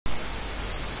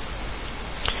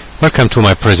Welcome to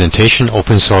my presentation,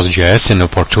 Open Source GIS, an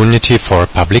opportunity for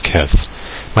public health.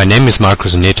 My name is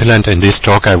Markus Netherl, and in this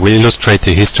talk I will illustrate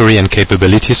the history and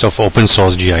capabilities of Open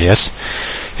Source GIS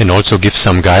and also give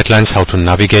some guidelines how to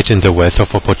navigate in the wealth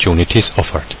of opportunities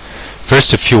offered.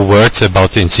 First, a few words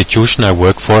about the institution I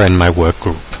work for and my work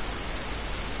group.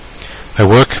 I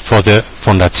work for the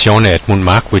Fondazione Edmund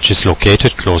Mark, which is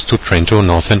located close to Trento,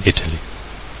 northern Italy.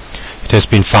 It has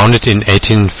been founded in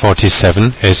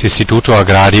 1847 as Istituto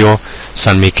Agrario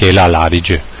San Michele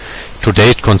all'Adige.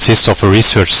 Today it consists of a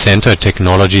research center, a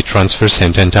technology transfer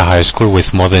center and a high school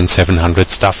with more than 700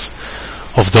 staff.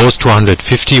 Of those,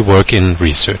 250 work in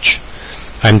research.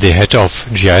 I am the head of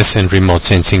GIS and remote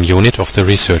sensing unit of the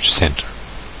research center.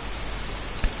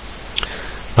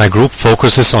 My group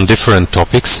focuses on different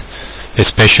topics,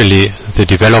 especially the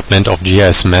development of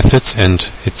GIS methods and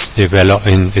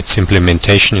its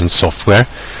implementation in software,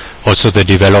 also the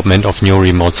development of new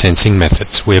remote sensing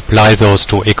methods. We apply those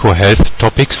to eco-health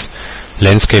topics,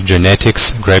 landscape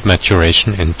genetics, grape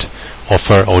maturation, and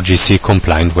offer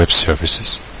OGC-compliant web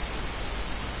services.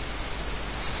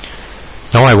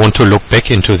 Now I want to look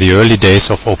back into the early days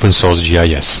of open source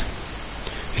GIS.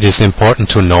 It is important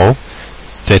to know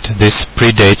that this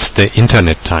predates the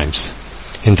internet times.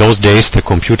 In those days the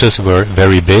computers were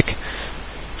very big.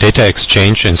 Data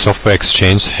exchange and software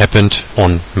exchange happened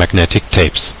on magnetic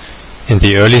tapes. In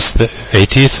the early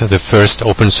 80s the first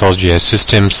open source GIS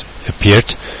systems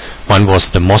appeared. One was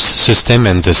the MOS system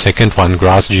and the second one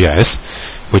GRASS-GIS,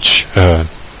 which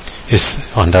is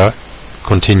under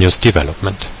continuous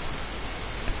development.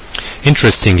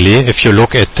 Interestingly, if you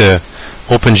look at the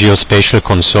Open Geospatial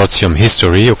Consortium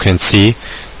history, you can see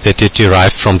that it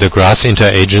derived from the GRASS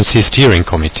Interagency Steering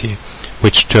Committee,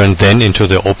 which turned then into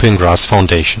the Open GRASS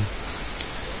Foundation.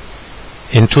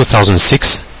 In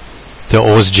 2006, the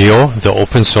OSGeo, the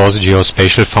Open Source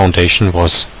Geospatial Foundation,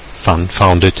 was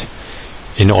founded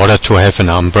in order to have an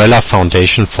umbrella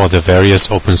foundation for the various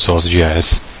open source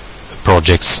GIS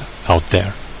projects out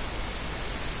there.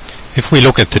 If we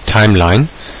look at the timeline,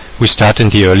 we start in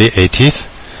the early 80s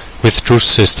with two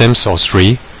systems or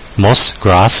three: MOS,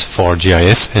 GRASS for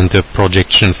GIS, and the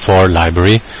Projection 4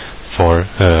 library for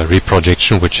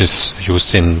reprojection, which is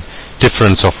used in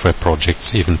different software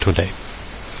projects even today.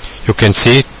 You can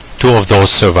see two of those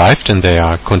survived and they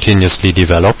are continuously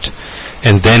developed.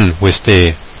 And then with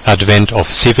the advent of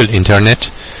civil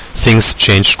internet, things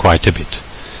changed quite a bit.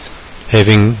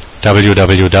 Having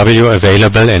www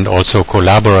available and also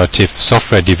collaborative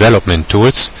software development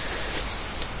tools,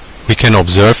 we can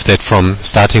observe that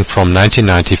starting from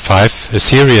 1995 a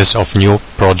series of new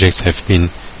projects have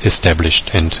been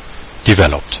established and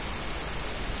developed.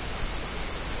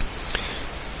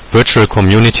 Virtual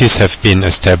communities have been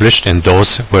established and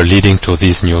those were leading to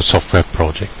these new software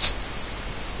projects.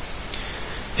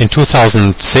 In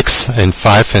 2006 and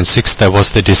 5 and 6 there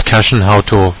was the discussion how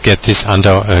to get this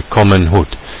under a common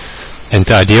hood, and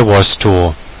the idea was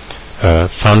to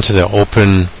fund the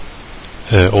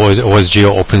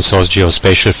OSGeo Open Source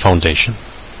Geospatial Foundation.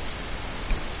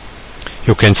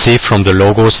 You can see from the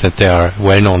logos that there are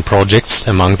well-known projects,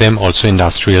 among them also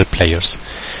industrial players.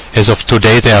 As of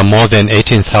today there are more than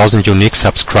 18,000 unique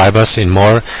subscribers in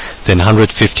more than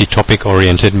 150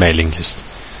 topic-oriented mailing lists.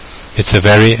 It's a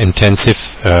very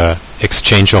intensive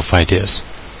exchange of ideas.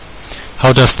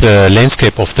 How does the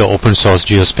landscape of the Open Source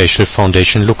Geospatial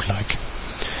Foundation look like?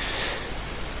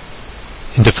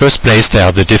 In the first place there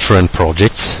are the different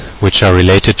projects which are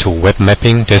related to web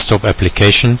mapping, desktop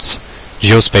applications,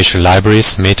 geospatial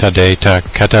libraries, metadata,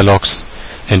 catalogs,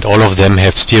 and all of them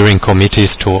have steering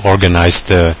committees to organize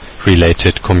the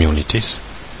related communities.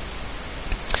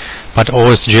 But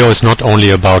OSGeo is not only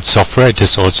about software, it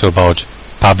is also about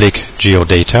public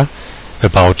geodata,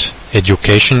 about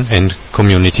education and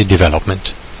community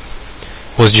development.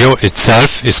 OSGeo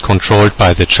itself is controlled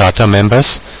by the charter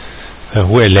members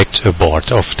who elect a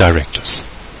board of directors.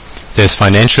 There is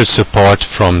financial support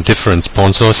from different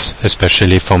sponsors,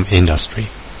 especially from industry.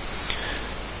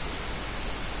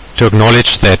 To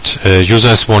acknowledge that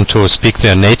users want to speak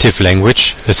their native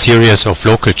language, a series of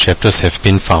local chapters have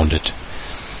been founded.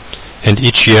 And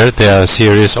each year there are a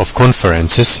series of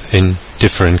conferences in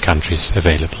different countries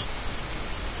available.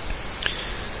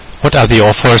 What are the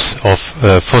offers of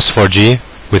FOSS4G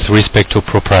with respect to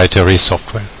proprietary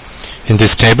software? In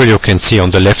this table you can see on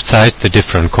the left side the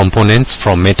different components,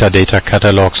 from metadata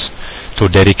catalogs to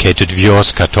dedicated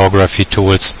viewers, cartography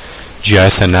tools,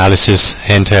 GIS analysis,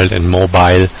 handheld and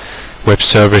mobile, web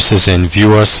services and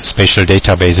viewers, spatial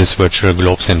databases, virtual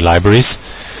globes and libraries.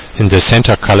 In the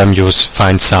center column you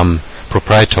find some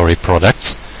proprietary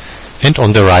products, and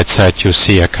on the right side you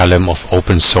see a column of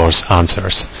open source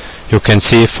answers. you can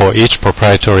see for each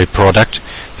proprietary product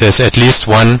there's at least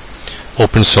one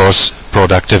open source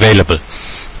product available,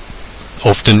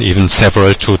 often even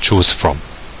several to choose from.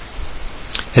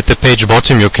 At the page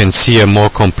bottom you can see a more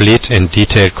complete and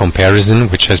detailed comparison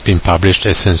which has been published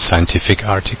as a scientific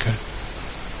article.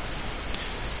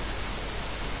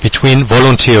 Between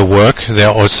volunteer work there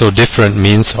are also different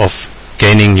means of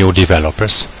gaining new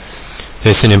developers.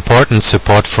 There's an important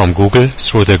support from Google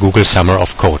through the Google Summer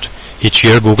of Code. Each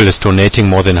year Google is donating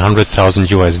more than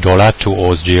 $100,000 to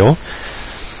OSGeo,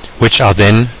 which are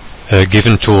then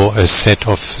given to a set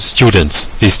of students.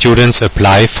 These students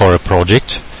apply for a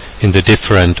project in the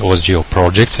different OSGeo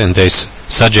projects and they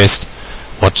suggest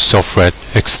what software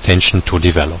extension to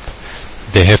develop.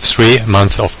 They have 3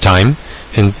 months of time,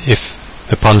 and if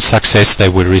upon success they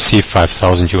will receive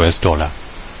 $5,000.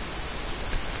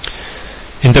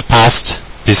 In the past,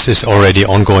 this is already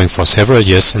ongoing for several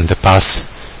years. In the past,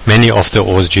 many of the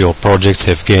OSGeo projects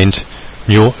have gained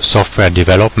new software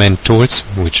development tools,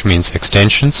 which means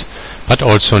extensions, but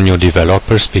also new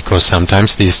developers, because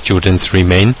sometimes these students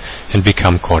remain and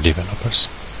become core developers.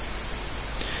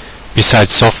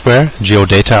 Besides software,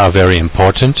 geodata are very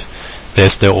important.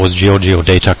 There's the OSGeo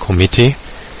Geodata Committee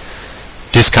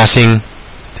discussing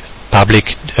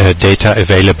public data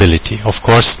availability. Of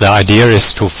course, the idea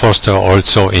is to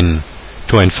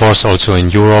enforce also in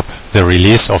Europe the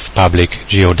release of public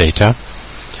geodata,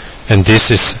 and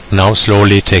this is now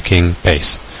slowly taking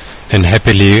place. And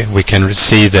happily we can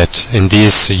see that in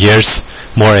these years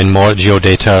more and more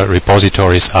geodata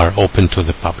repositories are open to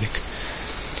the public.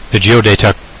 The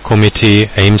Geodata Committee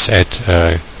aims at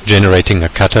generating a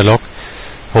catalog,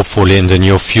 hopefully in the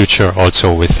near future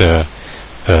also with a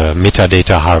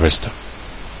metadata harvester.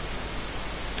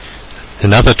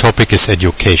 Another topic is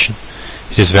education.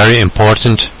 It is very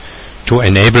important to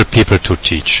enable people to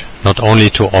teach, not only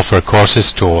to offer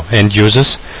courses to end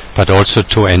users, but also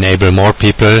to enable more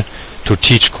people to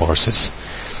teach courses.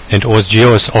 And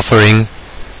OSGeo is offering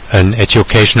an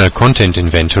educational content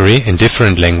inventory in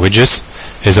different languages.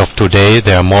 As of today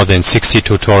there are more than 60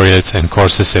 tutorials and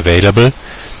courses available,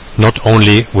 not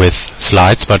only with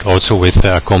slides but also with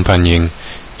the accompanying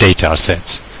data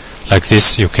sets. Like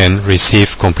this you can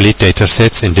receive complete data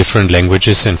sets in different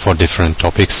languages and for different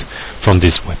topics from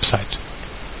this website.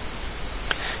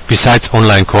 Besides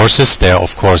online courses, there are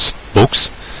of course books.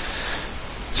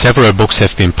 Several books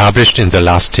have been published in the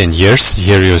last 10 years.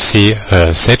 Here you see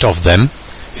a set of them.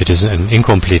 It is an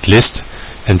incomplete list,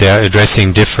 and they are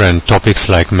addressing different topics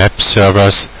like map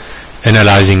servers,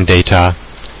 analyzing data,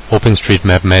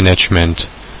 OpenStreetMap management,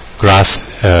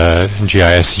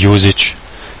 GIS usage,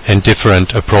 and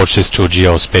different approaches to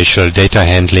geospatial data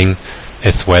handling,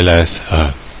 as well as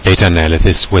data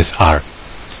analysis with R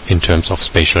in terms of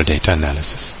spatial data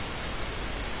analysis.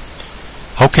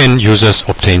 How can users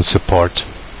obtain support?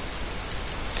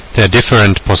 There are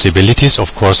different possibilities,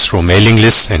 of course, through mailing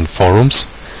lists and forums,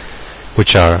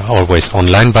 which are always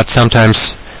online, but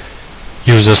sometimes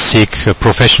users seek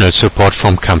professional support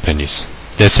from companies.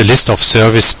 There's a list of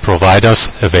service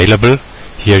providers available.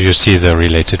 Here you see the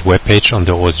related webpage on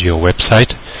the OSGeo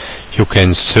website. You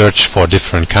can search for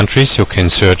different countries, you can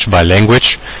search by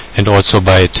language and also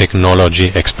by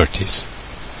technology expertise.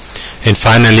 And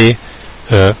finally,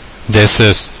 there's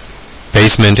a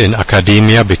basement in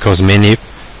academia, because many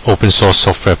open source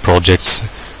software projects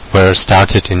were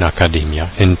started in academia,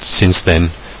 and since then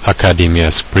academia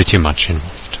is pretty much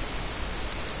involved.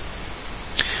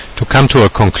 To come to a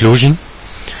conclusion,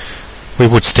 we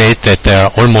would state that there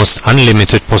are almost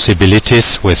unlimited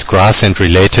possibilities with GRASS and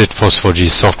related Phosphor-G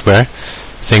software,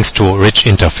 thanks to rich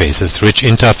interfaces. Rich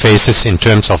interfaces in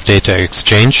terms of data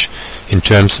exchange, in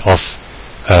terms of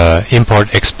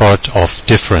import-export of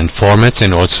different formats,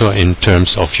 and also in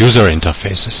terms of user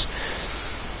interfaces.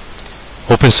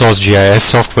 Open source GIS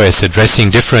software is addressing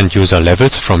different user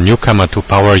levels from newcomer to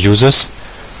power users,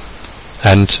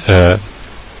 and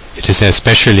it is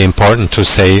especially important to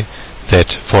say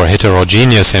that for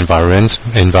heterogeneous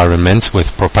environments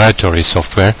with proprietary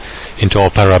software,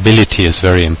 interoperability is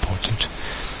very important.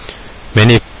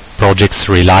 Many projects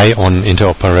rely on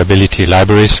interoperability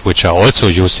libraries which are also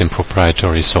used in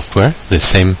proprietary software, the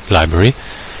same library,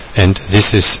 and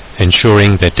this is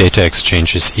ensuring that data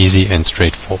exchange is easy and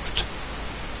straightforward.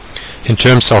 In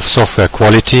terms of software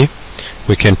quality,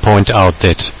 we can point out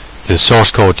that the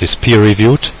source code is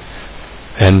peer-reviewed,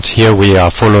 and here we are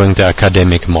following the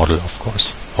academic model, of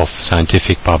course, of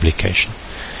scientific publication.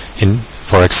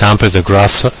 For example, the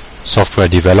GRASS software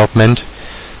development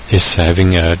is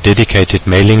having a dedicated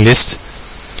mailing list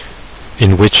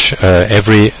in which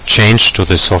every change to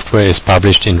the software is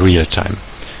published in real time.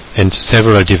 and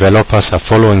several developers are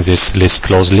following this list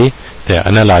closely. They are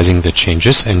analyzing the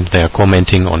changes and they are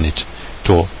commenting on it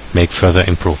to make further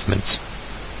improvements.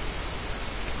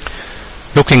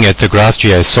 Looking at the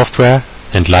GIS software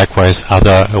and likewise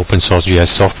other open source GIS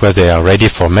software, they are ready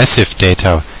for massive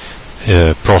data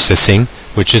processing,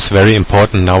 which is very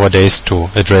important nowadays to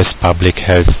address public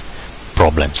health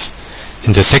problems.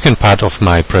 In the second part of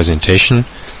my presentation,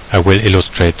 I will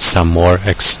illustrate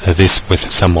this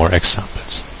with some more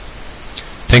examples.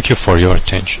 Thank you for your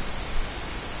attention.